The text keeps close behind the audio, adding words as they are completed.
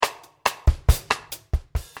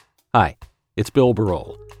It's Bill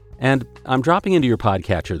Barol, and I'm dropping into your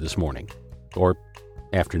podcatcher this morning. Or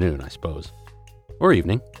afternoon, I suppose. Or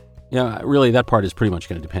evening. Yeah, really, that part is pretty much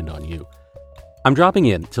going to depend on you. I'm dropping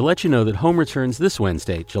in to let you know that Home returns this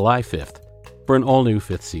Wednesday, July 5th, for an all-new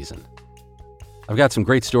 5th season. I've got some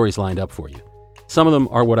great stories lined up for you. Some of them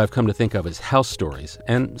are what I've come to think of as house stories,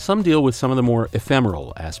 and some deal with some of the more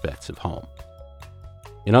ephemeral aspects of home.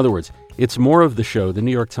 In other words, it's more of the show the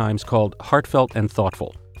New York Times called heartfelt and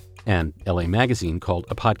thoughtful, and LA Magazine called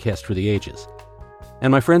a podcast for the ages,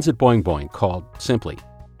 and my friends at Boing Boing called, simply,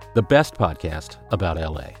 the best podcast about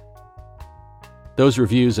LA. Those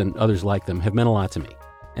reviews and others like them have meant a lot to me,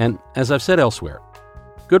 and as I've said elsewhere,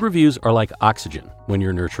 good reviews are like oxygen when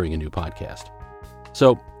you're nurturing a new podcast.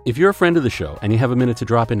 So, if you're a friend of the show and you have a minute to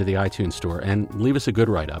drop into the iTunes store and leave us a good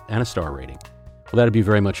write-up and a star rating, well, that'd be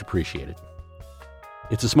very much appreciated.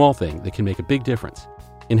 It's a small thing that can make a big difference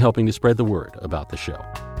in helping to spread the word about the show.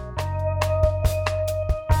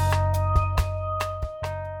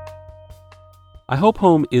 I hope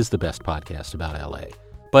Home is the best podcast about LA,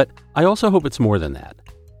 but I also hope it's more than that.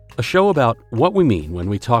 A show about what we mean when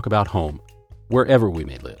we talk about home, wherever we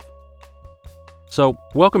may live. So,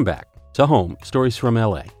 welcome back to Home, Stories from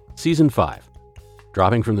LA, Season 5,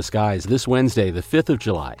 dropping from the skies this Wednesday, the 5th of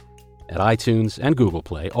July, at iTunes and Google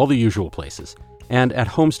Play, all the usual places, and at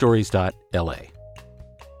homestories.la.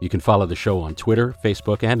 You can follow the show on Twitter,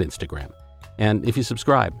 Facebook, and Instagram, and if you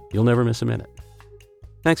subscribe, you'll never miss a minute.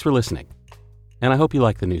 Thanks for listening, and I hope you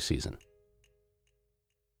like the new season.